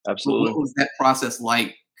What Absolutely. was that process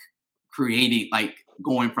like creating, like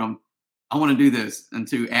going from I want to do this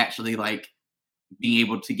into actually like being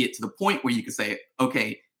able to get to the point where you can say,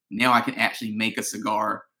 okay, now I can actually make a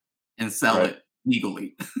cigar and sell Right. it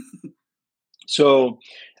legally. So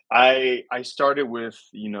I started with,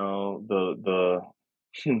 this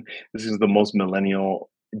is the most millennial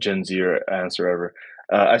Gen Z answer ever.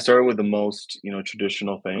 I started with the most,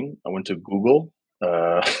 traditional thing. I went to Google,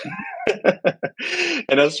 uh,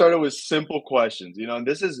 and I started with simple questions. And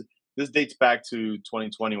this dates back to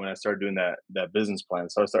 2020 when I started doing that business plan.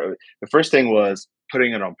 So I started. The first thing was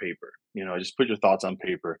putting it on paper. Just put your thoughts on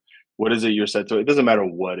paper. What is it you're set to? It doesn't matter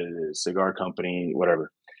what it is, cigar company, whatever.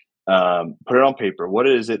 Put it on paper. What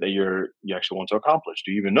is it that you actually want to accomplish?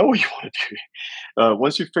 Do you even know what you want to do?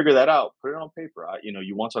 Once you figure that out, put it on paper.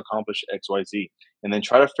 You want to accomplish X, Y, Z, and then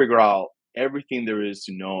try to figure out everything there is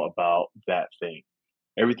to know about that thing.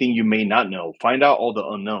 Everything you may not know. Find out all the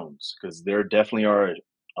unknowns because there definitely are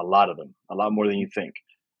a lot of them, a lot more than you think.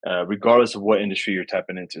 Regardless of what industry you're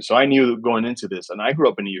tapping into. So I knew going into this, and I grew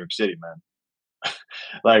up in New York City, man.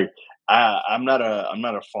 Like I'm not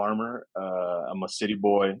a farmer. I'm a city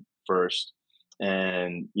boy first,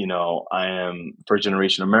 and I am first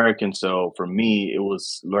generation American. So for me, it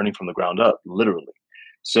was learning from the ground up, literally.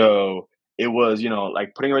 So it was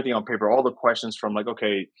like putting everything on paper, all the questions from like,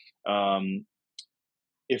 okay, um,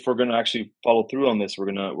 if we're gonna actually follow through on this, we're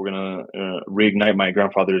gonna reignite my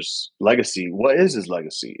grandfather's legacy. What is his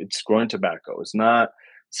legacy? It's growing tobacco. It's not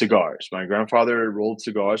cigars. My grandfather rolled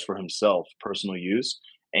cigars for himself, personal use,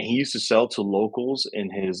 and he used to sell to locals in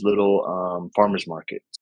his little farmers market.